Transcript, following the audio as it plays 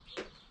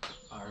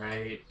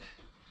right,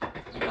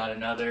 we got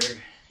another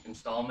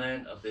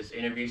installment of this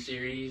interview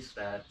series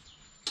that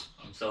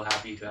I'm so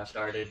happy to have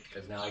started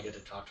because now I get to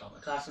talk to all my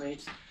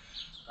classmates.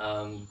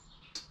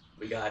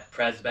 We got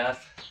Pres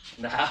Beth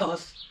in the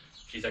house.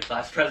 She's our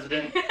class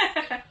president.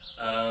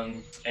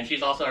 And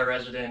she's also our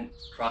resident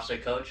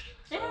CrossFit coach.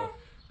 So I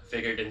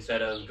figured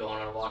instead of going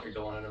on a walk or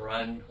going on a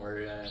run,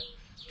 we're gonna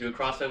do a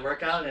CrossFit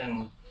workout,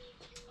 and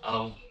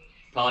I'll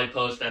probably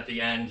post at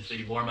the end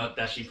the warm-up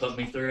that she put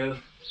me through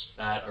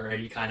that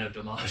already kind of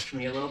demolished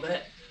me a little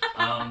bit.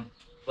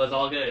 But it's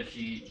all good.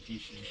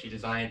 She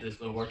designed this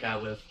little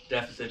workout with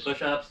deficit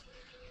push-ups,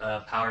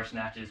 power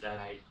snatches that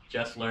I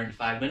just learned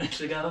 5 minutes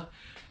ago,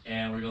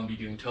 and we're going to be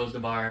doing toes to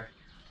bar.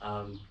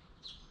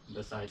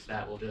 Besides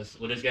that, we'll just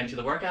get into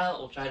the workout.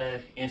 We'll try to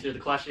answer the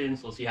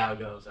questions. We'll see how it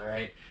goes. All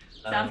right.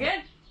 Sounds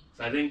good.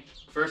 So I think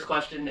first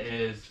question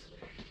is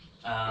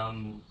how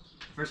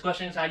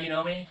do you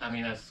know me? I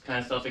mean, that's kind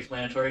of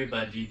self-explanatory,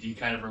 but do you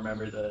kind of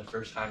remember the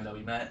first time that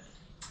we met?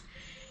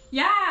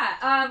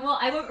 Yeah, well,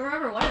 I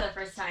remember one of the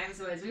first times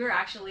was we were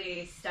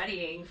actually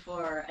studying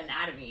for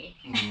anatomy.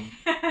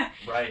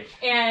 Mm-hmm. Right.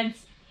 And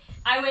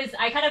I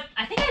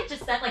think I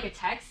just sent like a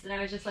text, and I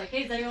was just like,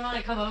 hey, does anyone want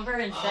to come over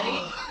and study?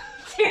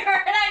 To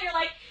her, and you're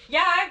like,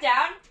 yeah, I'm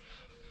down.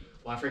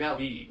 Well, I forgot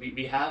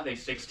we have a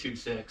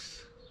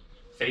 626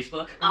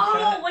 Facebook Oh,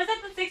 chat. was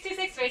that the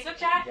 626 Facebook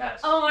chat? Yes.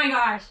 Oh my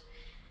gosh.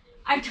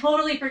 I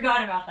totally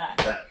forgot about that.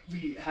 That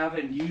we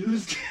haven't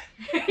used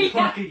in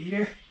like a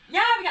year.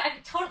 Yeah, I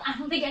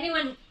don't think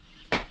anyone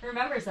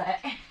remembers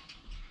that.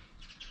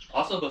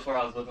 Also, before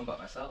I was living by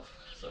myself,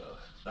 so.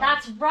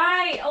 That's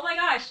right. Oh my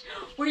gosh.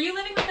 Were you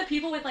living with the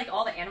people with like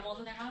all the animals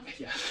in their house?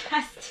 Yes.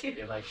 Yes, dude.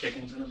 You have like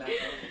chickens in the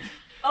backyard.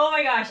 Oh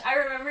my gosh. I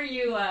remember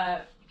you,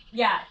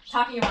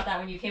 talking about that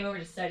when you came over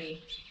to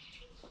study.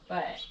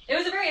 But it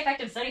was a very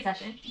effective study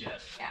session.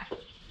 Yes. Yeah.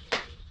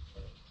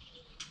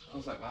 I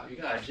was like, wow, you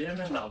got a gym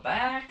in the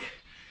back?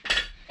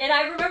 And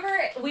I remember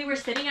we were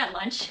sitting at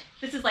lunch.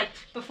 This is like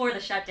before the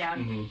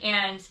shutdown. Mm-hmm.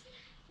 And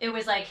it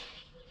was like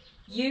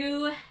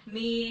you,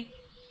 me,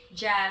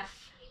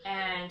 Jeff,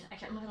 and I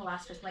can't remember the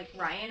last person, like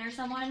Ryan or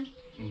someone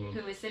Mm-hmm.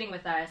 who was sitting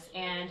with us.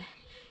 And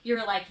you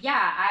were like,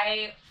 yeah,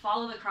 I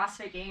follow the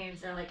CrossFit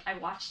Games. Or like, I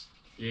watched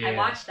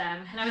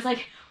them. And I was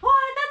like, what?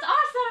 That's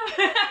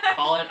awesome.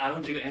 Call it, I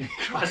don't do any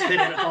CrossFit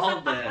at all,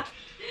 but.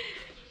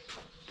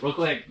 Real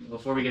quick,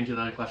 before we get into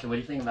the other question, what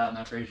do you think about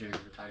Matt Frazier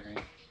retiring?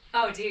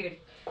 Oh, dude.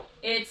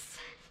 I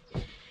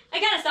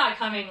kind of saw it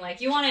coming.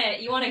 Like, you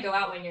wanna go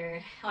out when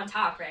you're on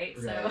top, right?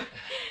 So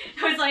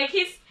I was like,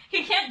 he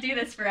can't do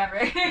this forever.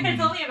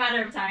 It's only a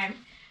matter of time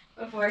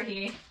before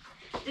he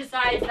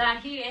decides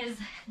that he is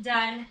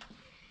done.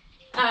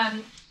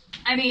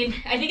 I mean,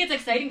 I think it's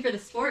exciting for the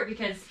sport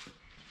because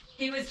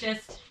he was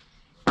just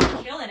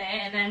killing it,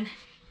 and then,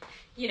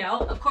 you know,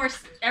 of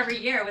course, every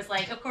year it was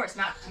like, of course,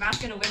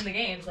 Matt's gonna win the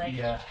games, like.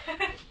 Yeah.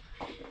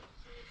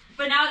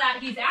 But now that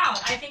he's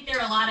out, I think there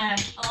are a lot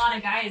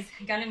of guys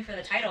gunning for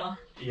the title.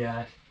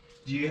 Yeah.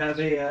 Do you have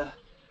a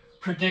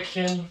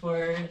prediction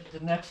for the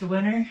next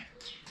winner?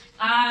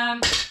 I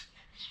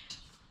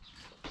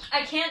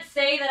can't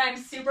say that I'm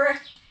super,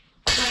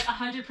 like,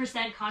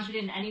 100%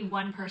 confident in any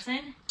one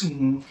person.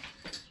 Mm-hmm.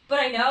 But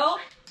I know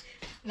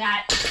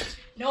that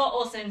Noah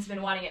Olson's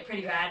been wanting it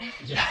pretty bad.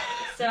 Yeah.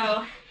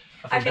 So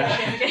I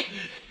think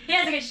he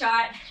has a good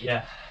shot.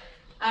 Yeah.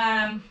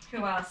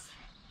 Who else?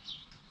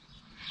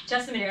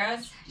 Justin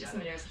Medeiros. Yeah.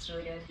 Justin Medeiros is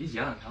really good. He's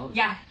young. How old is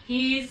Yeah,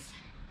 he's,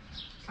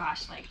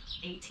 gosh, like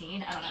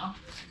 18. I don't know.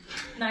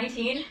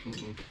 19?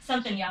 Mm-hmm.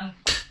 Something young.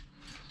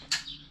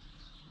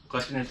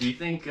 Question is, do you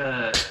think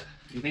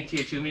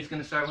Tia Toomey's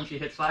gonna start when she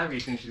hits 5, or do you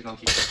think she's gonna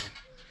keep going?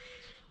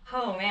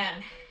 Oh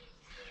man,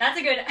 that's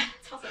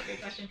also a good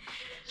question.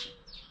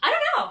 I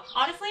don't know,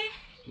 honestly.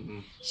 Mm-hmm.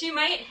 She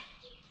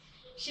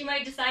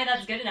might decide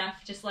that's good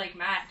enough, just like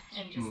Matt,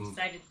 and just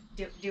decide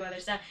to do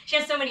other stuff. She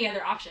has so many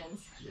other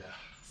options. Yeah.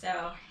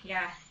 So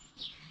yeah,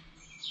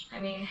 I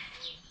mean,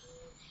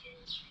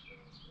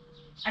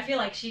 I feel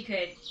like she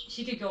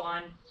could go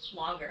on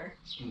longer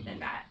than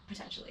Matt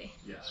potentially.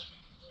 Yeah.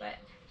 But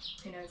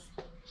who knows?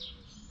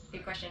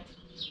 Good question.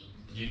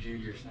 Did you do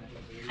your snatch?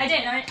 I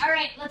did. All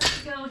right.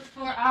 Let's go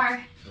for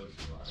our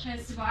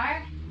toes to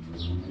bar.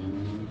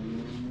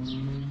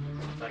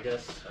 I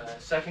guess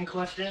second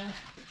question,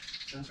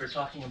 since we're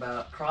talking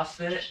about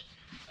CrossFit,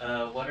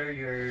 what are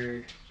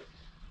your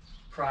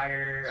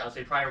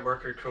prior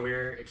work or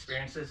career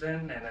experiences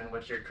in, and then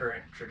what's your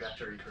current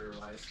trajectory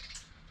career-wise?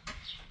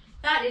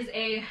 That is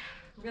a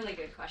really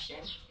good question.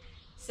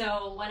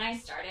 So when I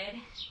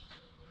started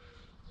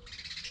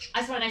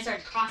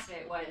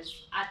CrossFit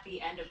was at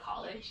the end of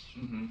college.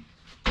 Mm-hmm.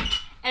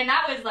 And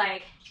that was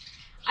like,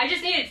 I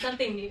just needed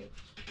something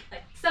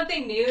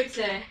new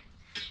to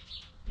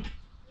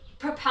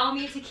propel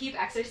me to keep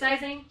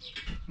exercising.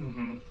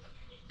 Mm-hmm.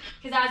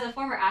 Because as a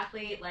former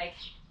athlete, like,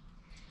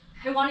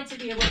 I wanted to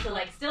be able to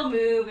like still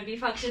move and be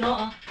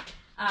functional.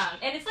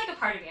 And it's like a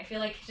part of me. I feel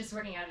like just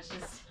working out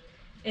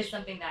is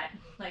something that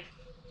like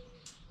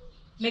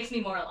makes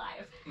me more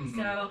alive. Mm-hmm.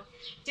 So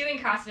doing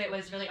CrossFit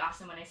was really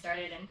awesome when I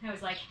started, and I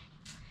was like,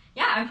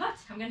 yeah, I'm hooked.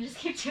 I'm gonna just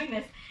keep doing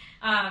this.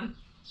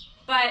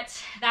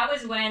 But that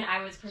was when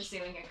I was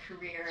pursuing a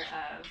career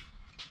of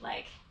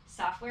like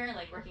software,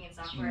 like working in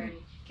software and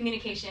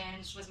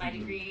communications was my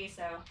degree.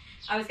 So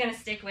I was gonna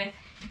stick with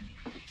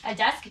a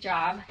desk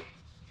job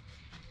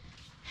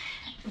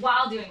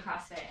while doing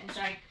CrossFit. And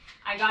so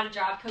I got a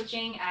job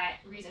coaching at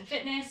Reason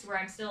Fitness, where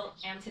I still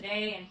am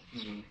today,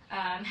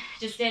 and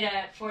just did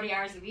 40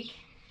 hours a week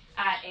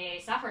at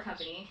a software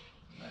company.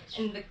 Nice.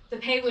 And the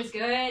pay was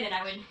good, and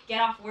I would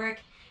get off work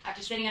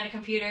after sitting on a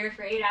computer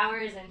for 8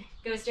 hours and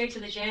go straight to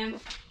the gym,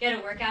 get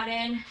a workout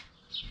in.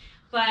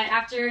 But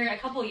after a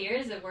couple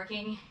years of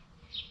working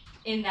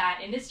in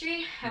that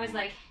industry, I was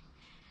like,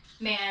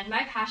 man,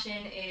 my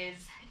passion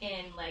is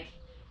in like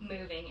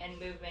moving and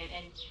movement,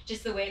 and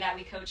just the way that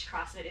we coach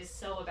CrossFit is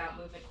so about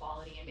movement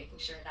quality and making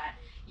sure that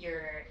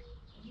you're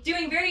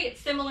doing very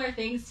similar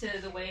things to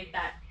the way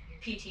that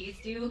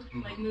PTs do,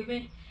 like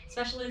movement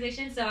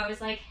specialization. So I was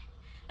like,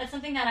 that's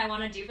something that I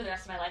want to do for the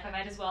rest of my life. I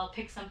might as well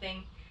pick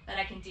something that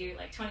I can do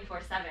like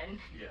 24/7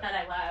 that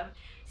I love.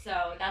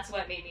 So that's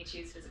what made me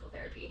choose physical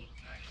therapy.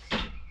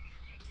 Nice.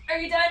 Are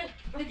you done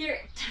with your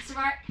toaster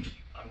bar?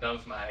 I'm done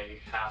with my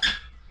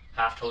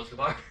half toaster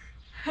bar.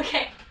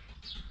 Okay.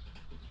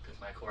 Because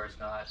my core is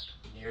not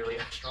nearly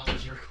as strong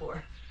as your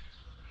core.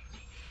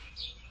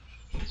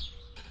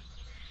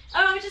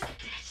 Oh, just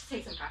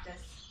take some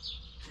practice.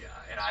 Yeah,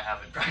 and I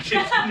haven't practiced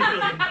nearly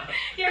enough.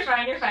 You're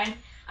fine, you're fine.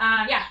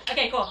 Yeah,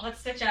 okay, cool.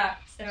 Let's switch up.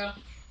 So,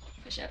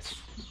 push-ups.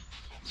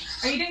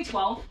 Are you doing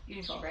 12? You're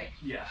doing 12, right?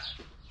 Yeah.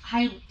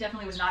 I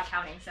definitely was not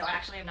counting, so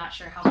actually I'm not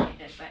sure how many I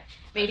did, but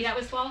maybe that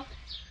was 12?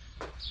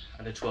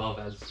 I did 12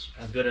 as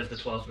good as the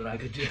 12 that I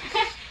could do.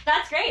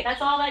 That's great.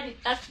 That's all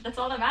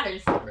that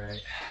matters.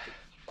 Right.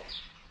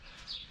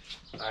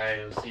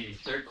 Alright, let's see.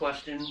 Third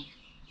question.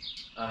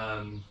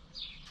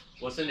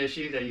 What's an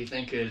issue that you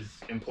think is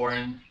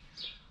important,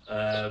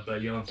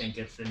 but you don't think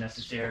gets the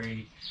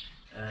necessary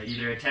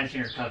either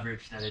attention or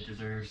coverage that it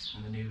deserves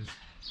in the news?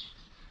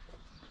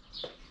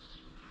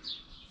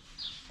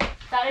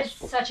 That is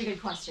such a good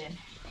question.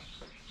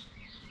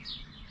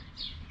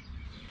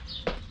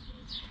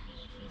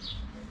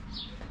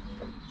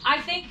 I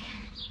think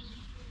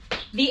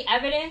the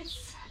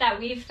evidence that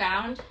we've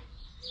found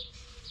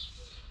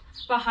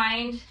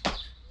behind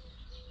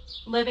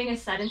living a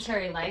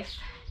sedentary life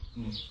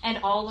and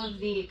all of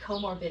the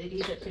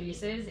comorbidities it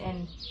produces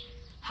and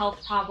health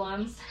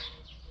problems,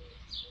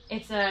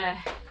 it's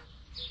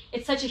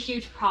such a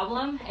huge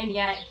problem, and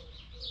yet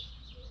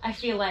I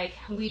feel like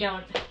we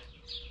don't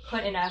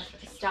put enough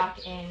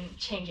stock in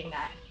changing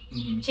that.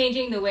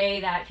 Changing the way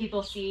that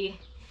people see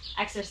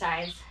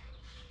exercise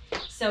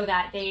so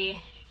that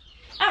they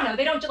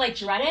don't like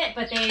dread it,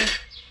 but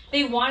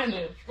they want to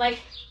move. Like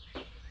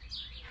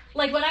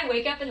when I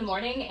wake up in the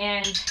morning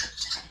and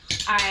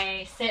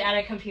I sit at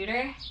a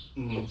computer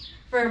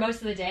for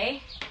most of the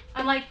day,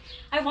 I'm like,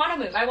 I want to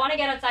move. I want to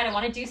get outside. I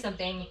want to do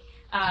something.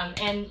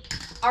 And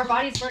our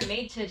bodies weren't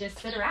made to just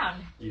sit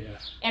around. Yeah.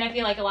 And I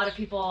feel like a lot of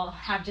people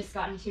have just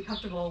gotten too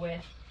comfortable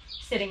with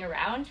sitting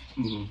around,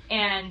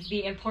 and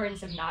the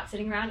importance of not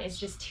sitting around is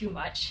just too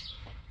much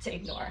to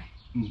ignore.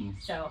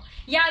 So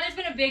yeah, there's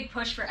been a big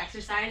push for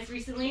exercise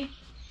recently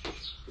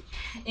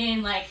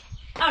in like,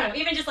 I don't know,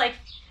 even just like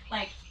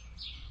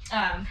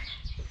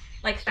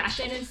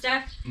fashion and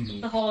stuff.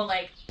 The whole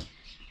like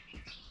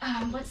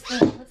what's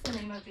the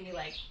name of the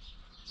like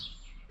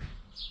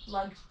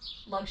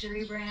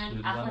luxury brand?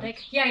 Lululemon? Athletic?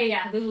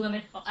 Yeah,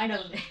 Lululemon. Well, I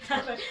know the name,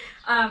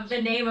 but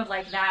the name of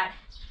like that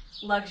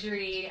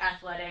luxury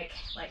athletic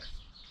like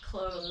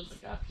clothes.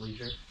 Like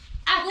athleisure?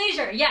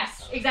 Athleisure,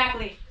 yes,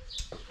 exactly.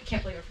 I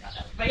can't believe I forgot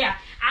that. But yeah,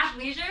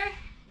 athleisure.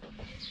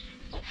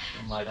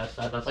 I'm like, that's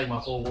like my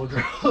whole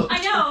wardrobe.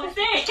 I know,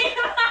 same.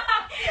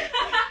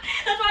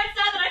 That's why it's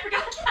sad that I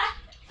forgot that.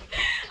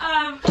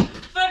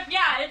 But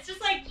yeah, it's just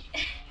like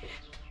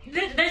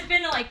there's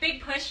been a like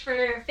big push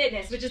for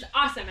fitness, which is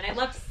awesome, and I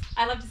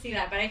love to see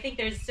that. But I think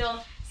there's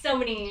still so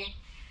many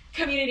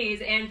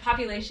communities and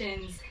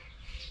populations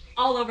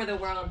all over the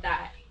world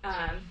that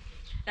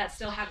that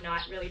still have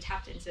not really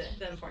tapped into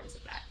the importance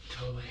of that.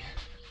 Totally.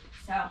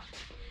 So,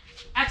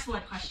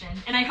 excellent question.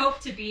 And I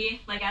hope to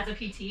be, like as a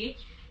PT,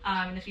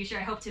 in the future,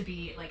 I hope to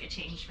be like a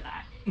change for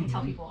that.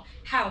 Tell people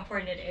how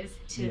important it is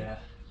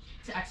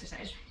to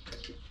exercise.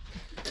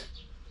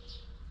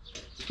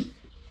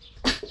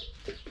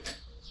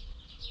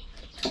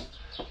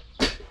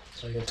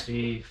 So I guess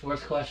the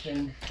fourth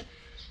question,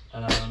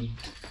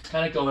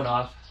 kind of going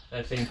off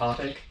that same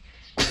topic,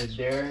 is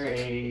there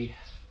a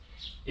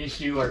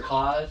issue or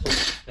cause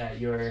that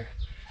you're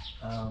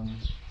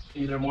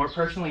either more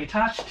personally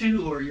attached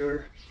to, or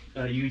you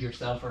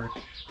yourself are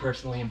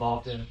personally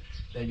involved in,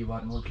 that you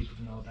want more people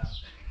to know about?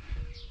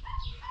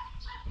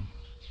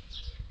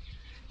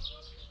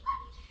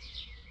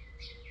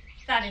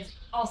 That is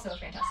also a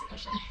fantastic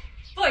question.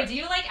 Boy, do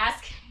you like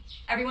ask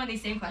everyone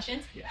these same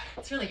questions? Yeah.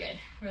 It's really good,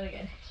 really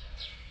good.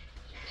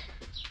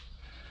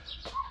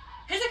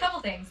 Here's a couple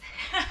things.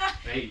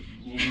 Hey,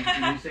 you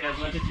can say as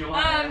much as you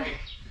want.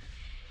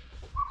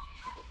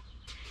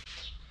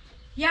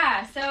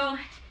 Yeah, so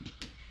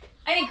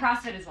I think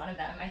CrossFit is one of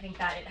them. I think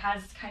that it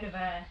has kind of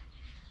a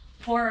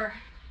poor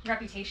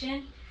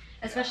reputation,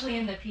 especially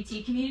in the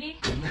PT community,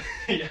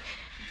 Yeah.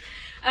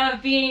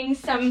 of being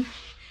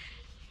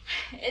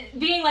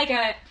like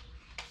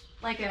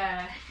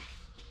a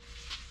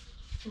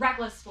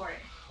reckless sport.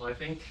 Well, I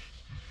think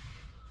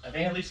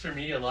at least for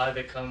me, a lot of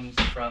it comes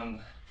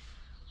from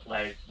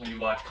like when you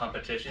watch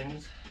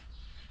competitions,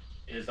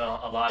 is a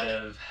lot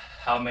of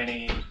how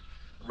many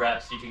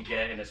reps you can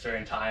get in a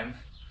certain time,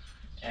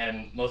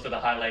 and most of the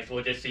highlights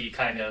we'll just see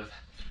kind of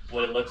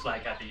what it looks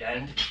like at the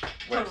end,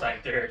 where it's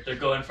like they're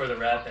going for the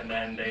rep and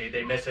then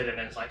they miss it and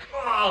then it's like,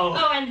 oh.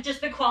 Oh, and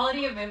just the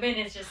quality of movement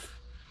is just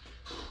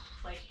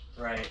like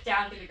Right.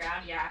 down to the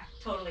ground. Yeah,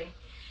 totally.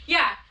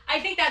 Yeah, I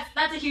think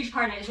that's a huge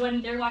part of it, is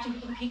when they're watching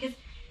people compete, because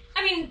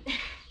I mean,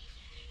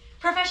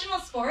 professional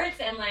sports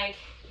and like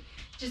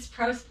just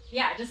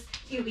just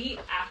elite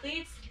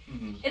athletes,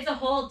 Mm-hmm. it's a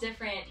whole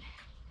different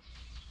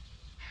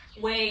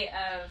way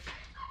of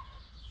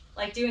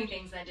like doing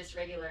things than just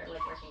regular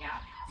like working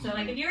out. So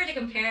like if you were to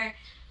compare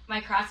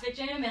my CrossFit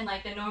gym and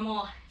like the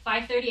normal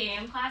 5:30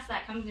 a.m. class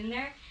that comes in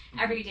there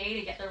every day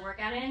to get their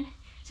workout in,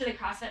 to the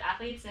CrossFit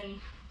athletes and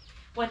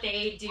what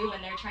they do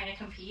when they're trying to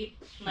compete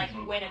and like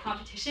win a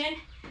competition,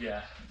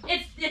 Yeah.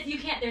 it's you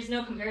can't, there's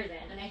no comparison.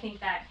 And I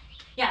think that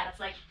that's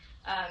like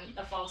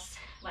a false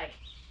like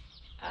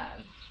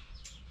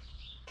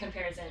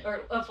comparison,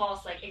 or a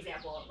false like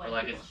example of Or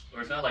like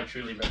it's not like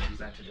truly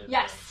representative.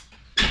 yes,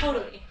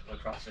 totally. What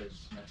CrossFit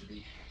is meant to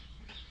be.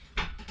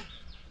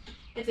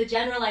 It's a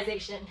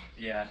generalization.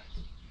 Yeah.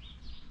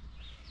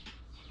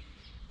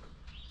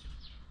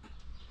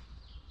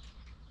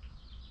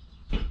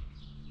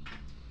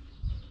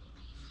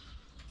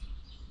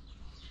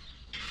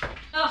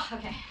 Oh,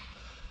 okay.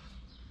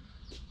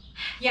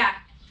 Yeah.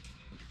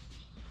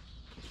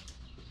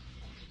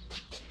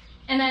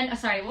 And then,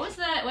 sorry, what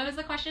was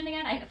the question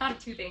again? I thought of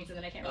two things and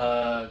then I can't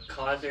remember.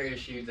 Cause or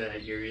issue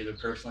that you're either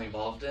personally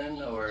involved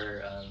in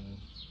or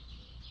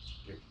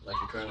you're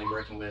currently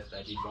working with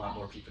that you want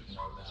more people to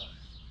know about.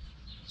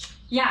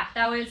 Yeah,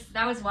 that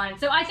was one.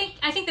 So I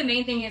think the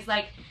main thing is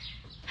like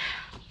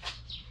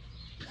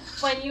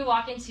when you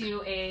walk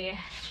into a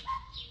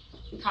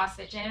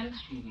CrossFit gym,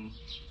 Mm-hmm.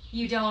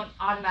 you don't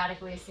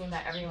automatically assume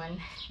that everyone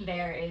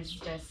there is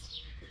just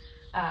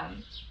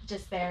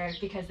there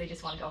because they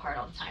just want to go hard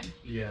all the time.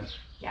 Yeah.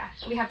 Yeah,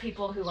 we have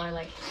people who are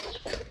like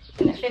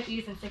in their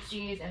 50s and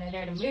 60s and they're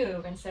there to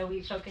move, and so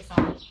we focus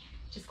on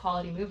just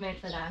quality movement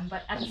for them,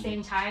 but at the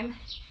same time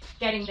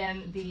getting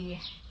them the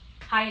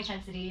high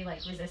intensity like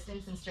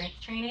resistance and strength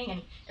training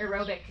and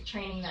aerobic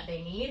training that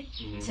they need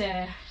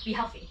to be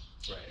healthy.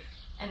 Right.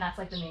 And that's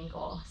like the main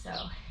goal. So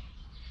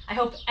I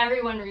hope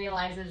everyone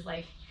realizes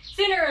like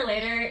sooner or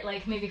later,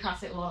 like maybe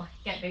CrossFit will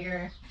get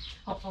bigger,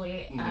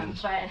 hopefully,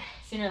 but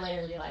sooner or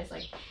later realize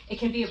like it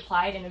can be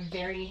applied in a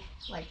very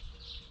like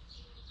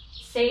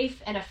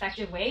safe and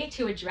effective way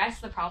to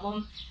address the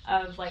problem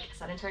of like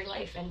sedentary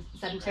life and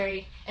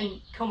sedentary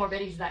and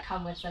comorbidities that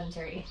come with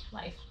sedentary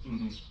life.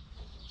 Mm-hmm.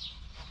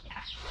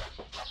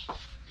 Yeah.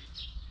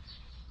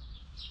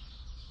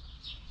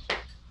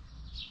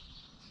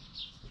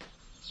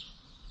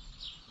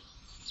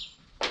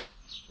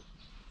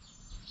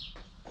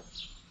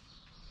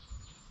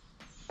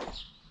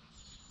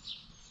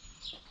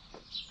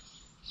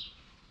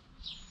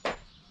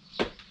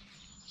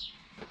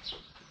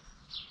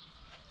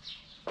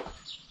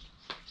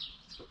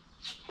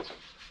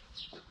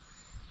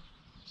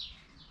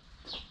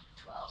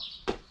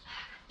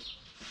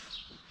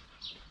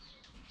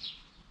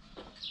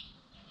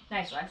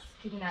 Nice, Wes.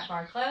 Keeping that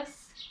bar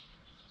close.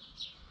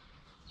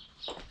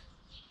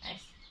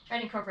 Nice. Try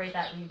to incorporate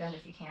that rebend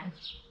if you can,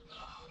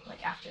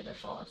 like after the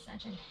full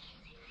extension.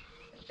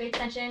 Big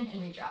extension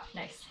and redrop.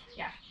 Nice.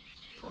 Yeah.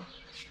 Cool.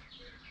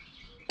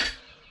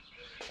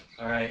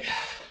 All right.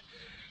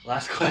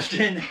 Last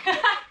question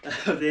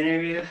of the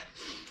interview.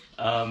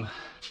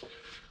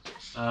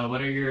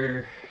 What are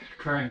your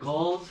current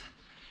goals?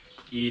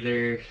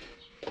 Either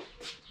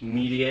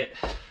immediate,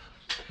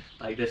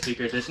 like this week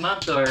or this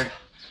month, or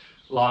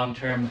long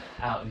term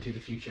out into the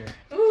future?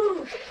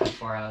 Ooh. How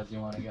far out do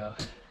you want to go?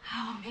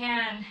 Oh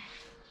man.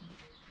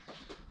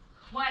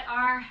 What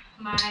are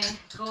my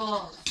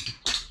goals?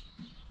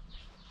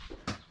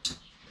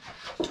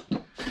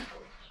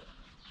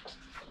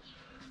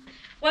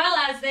 Well,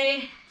 as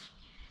they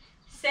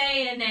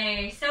say in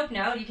a soap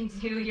note, you can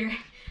do your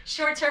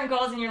short-term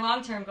goals and your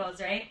long-term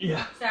goals, right?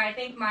 Yeah. So I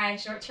think my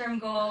short-term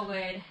goal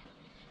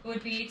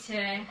would be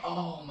to...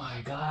 Oh my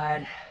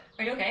god.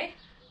 Are you okay?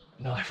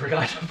 No, I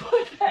forgot to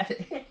put that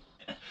in.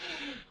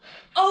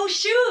 Oh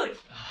shoot!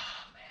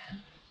 Oh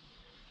man.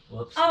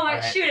 Whoops. Oh All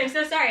right. shoot! I'm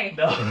so sorry.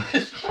 No,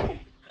 it's fine.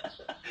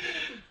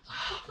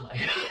 Oh my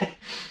god.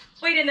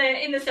 Wait,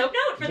 in the soap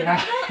note for the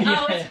practical?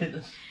 Oh,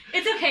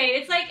 it's okay.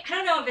 It's like, I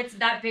don't know if it's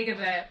that big of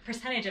a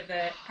percentage of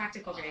the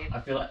practical grade. I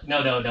feel like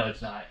no,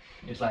 it's not.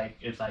 It's like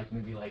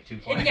maybe like 2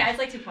 points. Yeah, it's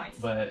like 2 points.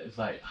 But it's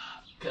like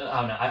I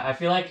don't know. I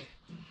feel like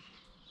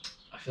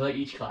feel like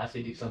each class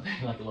they do something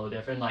like a little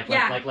different. Like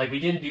Yeah. like we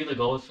didn't do the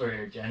goals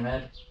for Gen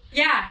Med.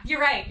 Yeah, you're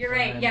right.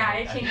 Yeah,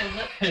 it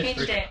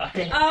changed it.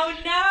 Oh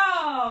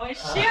no!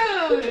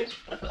 Shoot!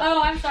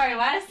 Oh, I'm sorry,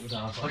 Wes.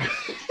 No, fuck.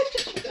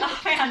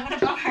 Oh man, what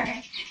a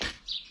bummer.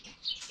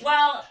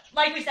 Well,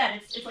 like we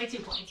said, it's like 2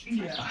 points.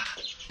 Yeah.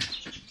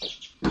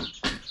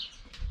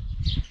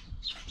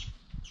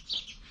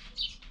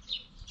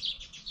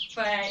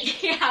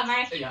 But yeah,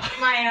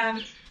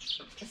 my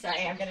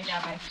sorry, I'm gonna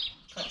grab my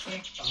clips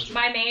here.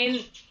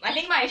 Okay. I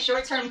think my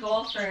short-term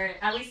goal for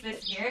at least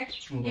this year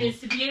is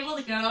to be able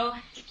to go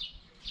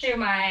through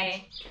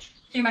my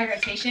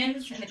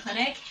rotations in the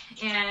clinic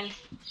and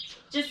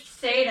just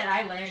say that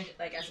I learned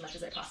like as much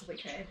as I possibly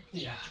could.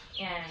 Yeah.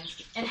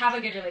 And have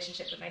a good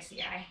relationship with my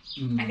CI.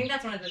 Mm-hmm. I think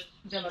that's one of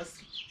the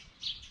most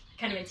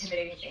kind of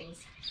intimidating things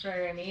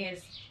for me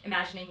is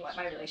imagining what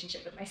my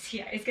relationship with my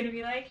CI is going to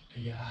be like.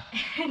 Yeah.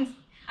 And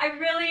I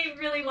really,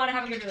 really want to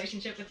have a good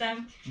relationship with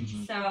them.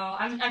 Mm-hmm. So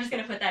I'm just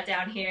going to put that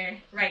down here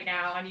right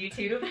now on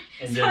YouTube.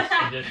 And So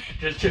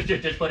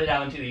just put it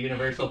out into the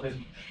universal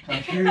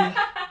country.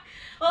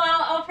 Well,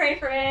 I'll pray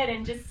for it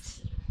and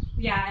just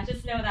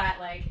know that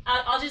like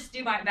I'll just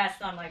do my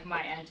best on like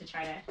my end to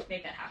try to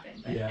make that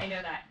happen. But Yeah. I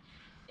know that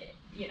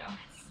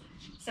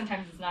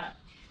sometimes it's not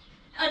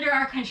under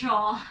our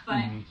control.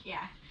 But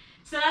yeah,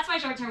 so that's my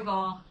short-term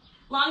goal.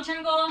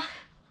 Long-term goal,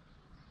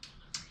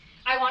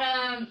 I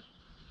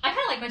kind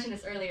of like mentioned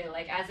this earlier,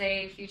 like as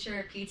a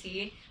future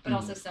PT, but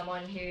also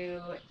someone who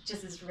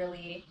just is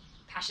really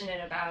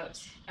passionate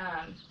about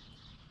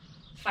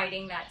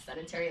fighting that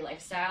sedentary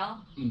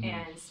lifestyle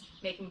and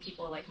making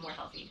people like more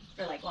healthy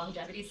for like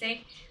longevity's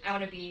sake. I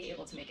want to be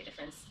able to make a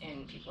difference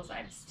in people's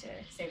lives to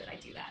say that I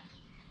do that,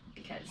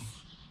 because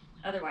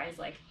otherwise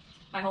like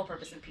my whole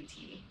purpose of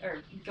PT or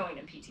going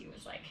to PT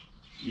was like,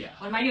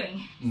 what am I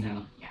doing?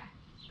 So yeah.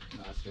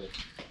 No, that's good.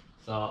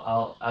 So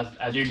I'll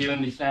as you're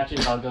doing these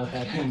snatches, I'll go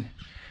ahead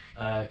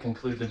and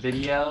conclude the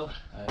video.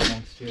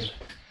 Thanks to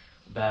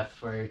Beth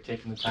for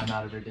taking the time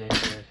out of her day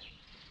to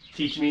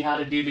teach me how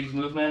to do these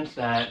movements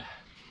that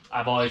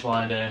I've always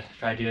wanted to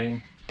try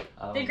doing.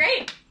 They're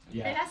great.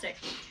 Yeah. Fantastic.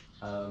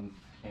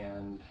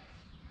 And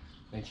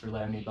thanks for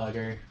letting me bug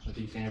her with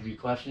these interview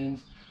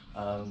questions.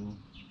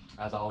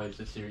 As always,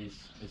 this series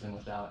isn't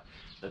without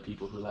the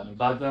people who let me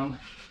bug them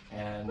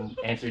and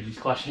answer these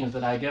questions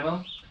that I give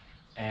them.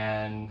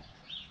 And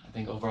I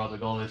think overall the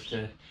goal is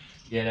to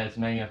get as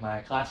many of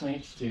my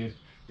classmates to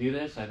do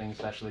this. I think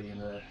especially in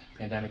the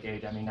pandemic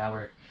age, I mean now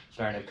we're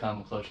starting to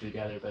come closer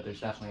together, but there's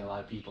definitely a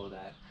lot of people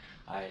that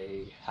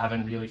I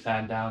haven't really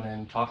sat down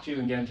and talked to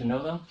and getting to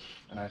know them.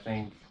 And I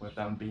think with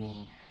them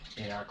being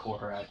in our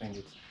cohort, I think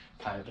it's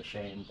kind of a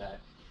shame that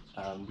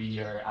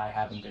I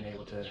haven't been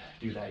able to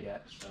do that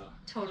yet. So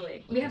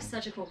totally. We have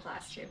such a cool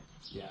class too.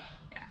 Yeah.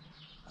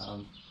 Yeah.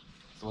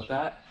 So with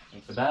that,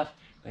 thanks to Beth.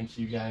 Thanks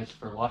to you guys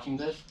for watching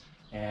this.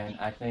 And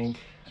I think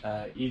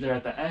either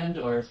at the end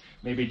or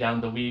maybe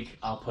down the week,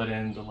 I'll put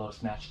in the low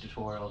snatch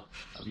tutorial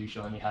of you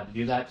showing me how to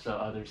do that so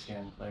others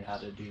can learn how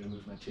to do the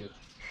movement too.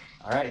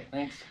 All right,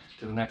 thanks.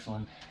 To the next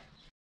one.